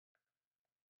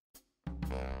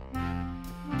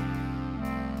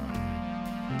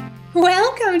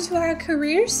Welcome to our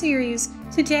career series.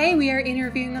 Today we are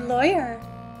interviewing a lawyer.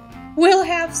 We'll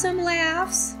have some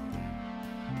laughs,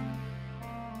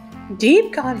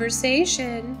 deep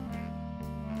conversation,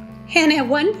 and at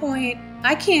one point,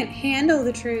 I can't handle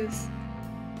the truth.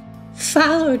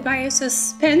 Followed by a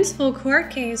suspenseful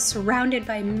court case surrounded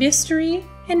by mystery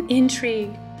and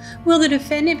intrigue. Will the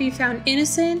defendant be found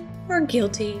innocent or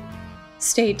guilty?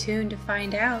 Stay tuned to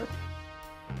find out.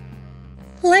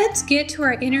 Let's get to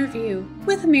our interview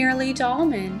with Marilee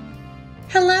Dahlman.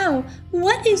 Hello,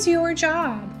 what is your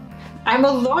job? I'm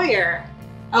a lawyer.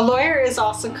 A lawyer is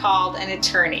also called an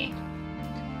attorney.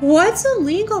 What's a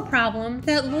legal problem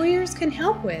that lawyers can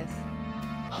help with?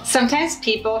 Sometimes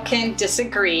people can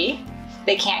disagree.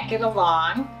 They can't get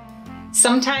along.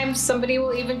 Sometimes somebody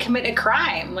will even commit a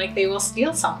crime, like they will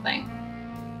steal something.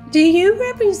 Do you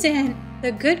represent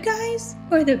the good guys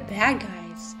or the bad guys?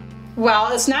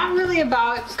 Well, it's not really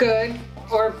about good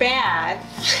or bad.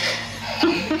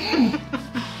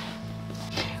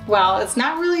 Well, it's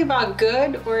not really about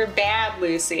good or bad,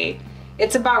 Lucy.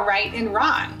 It's about right and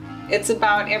wrong. It's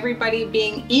about everybody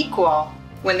being equal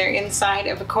when they're inside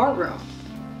of a courtroom.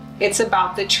 It's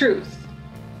about the truth.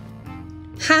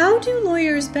 How do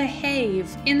lawyers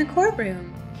behave in the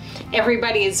courtroom?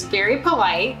 Everybody is very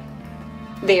polite.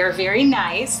 They are very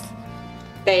nice.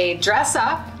 They dress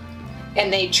up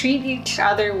and they treat each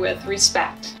other with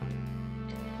respect.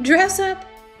 Dress up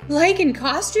like in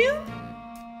costume?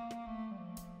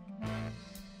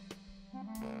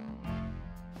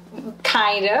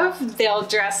 Kind of. They'll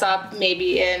dress up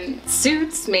maybe in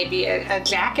suits, maybe a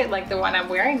jacket like the one I'm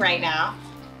wearing right now.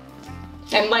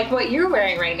 And like what you're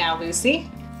wearing right now, Lucy.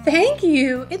 Thank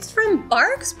you. It's from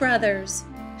Barks Brothers.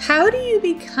 How do you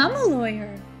become a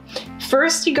lawyer?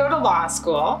 First, you go to law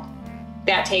school.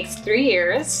 That takes 3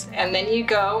 years. And then you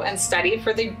go and study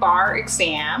for the bar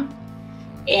exam.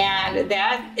 And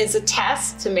that is a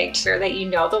test to make sure that you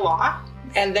know the law.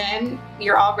 And then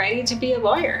you're all ready to be a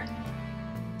lawyer.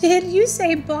 Did you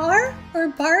say bar or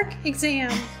bark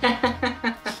exam?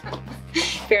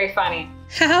 Very funny.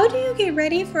 How do you get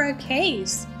ready for a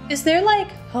case? Is there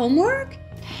like homework?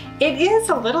 It is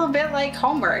a little bit like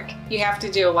homework. You have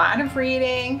to do a lot of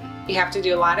reading. You have to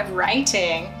do a lot of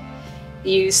writing.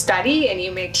 You study and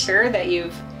you make sure that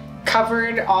you've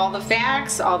covered all the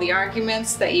facts, all the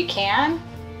arguments that you can,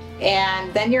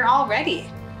 and then you're all ready.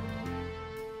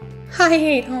 I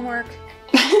hate homework.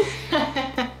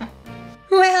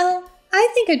 Well, I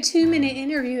think a 2-minute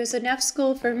interview is enough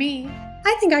school for me.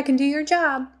 I think I can do your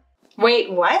job.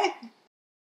 Wait, what?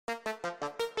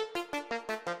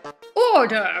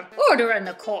 Order! Order in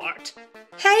the court!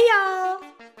 Hey, y'all!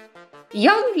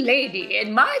 Young lady,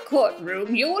 in my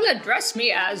courtroom, you will address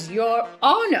me as Your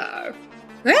Honor.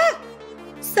 Ah!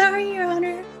 Sorry, Your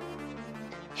Honor.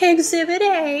 Exhibit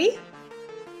A.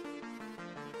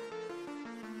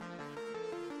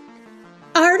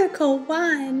 Article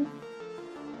 1.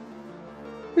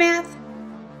 Math.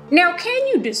 Now, can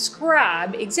you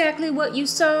describe exactly what you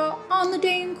saw on the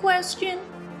day in question?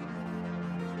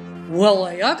 Well,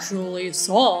 I actually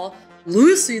saw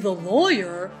Lucy the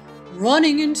lawyer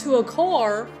running into a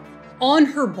car on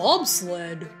her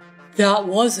bobsled. That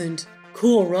wasn't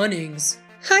Cool Runnings.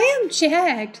 I am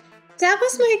jacked. That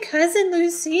was my cousin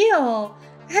Lucille.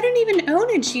 I don't even own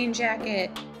a jean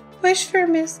jacket. Wish for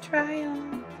mistrial.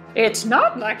 It's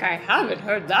not like I haven't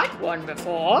heard that one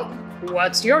before.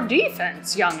 What's your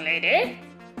defense, young lady?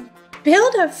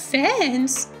 Build a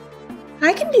fence?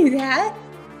 I can do that.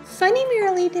 Funny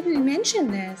Marilee didn't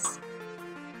mention this.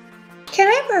 Can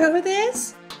I borrow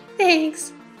this?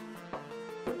 Thanks.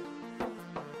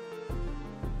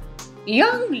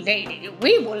 Young lady,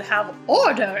 we will have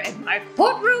order in my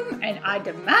courtroom, and I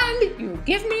demand you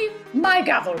give me my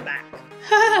gavel back.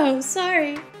 Oh,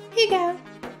 sorry. Here you go.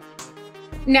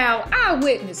 Now,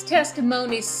 eyewitness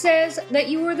testimony says that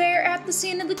you were there at the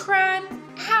scene of the crime.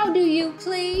 How do you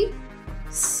plead?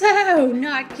 So,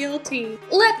 not guilty.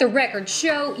 Let the record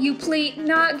show you plead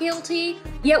not guilty,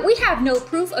 yet we have no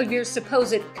proof of your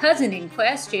supposed cousin in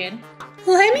question.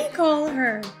 Let me call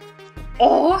her.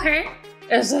 Oh, hey,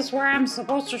 is this where I'm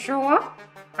supposed to show up?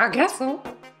 I guess so.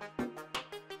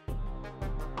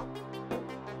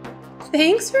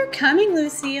 Thanks for coming,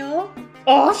 Lucille.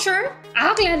 Oh, sure,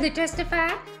 I'll gladly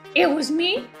testify. It was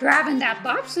me driving that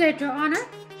bobsled, Your Honor.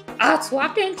 I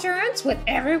swapped insurance with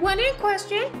everyone in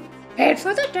question, paid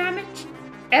for the damage.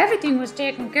 Everything was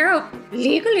taken care of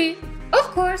legally, of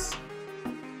course.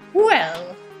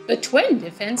 Well, the twin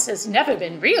defense has never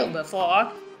been real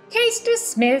before. Case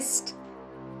dismissed.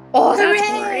 Oh, that's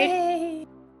Hooray! great.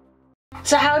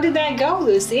 So how did that go,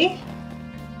 Lucy?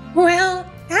 Well,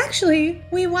 actually,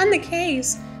 we won the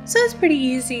case. so it's pretty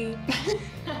easy.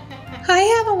 I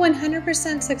have a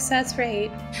 100% success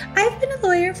rate. I've been a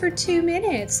lawyer for 2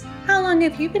 minutes. How long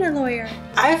have you been a lawyer?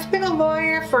 I've been a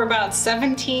lawyer for about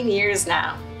 17 years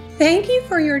now. Thank you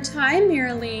for your time,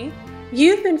 Marilee.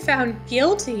 You've been found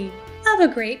guilty of a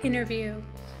great interview.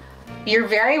 You're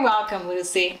very welcome,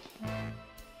 Lucy.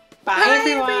 Bye,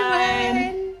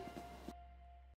 everyone.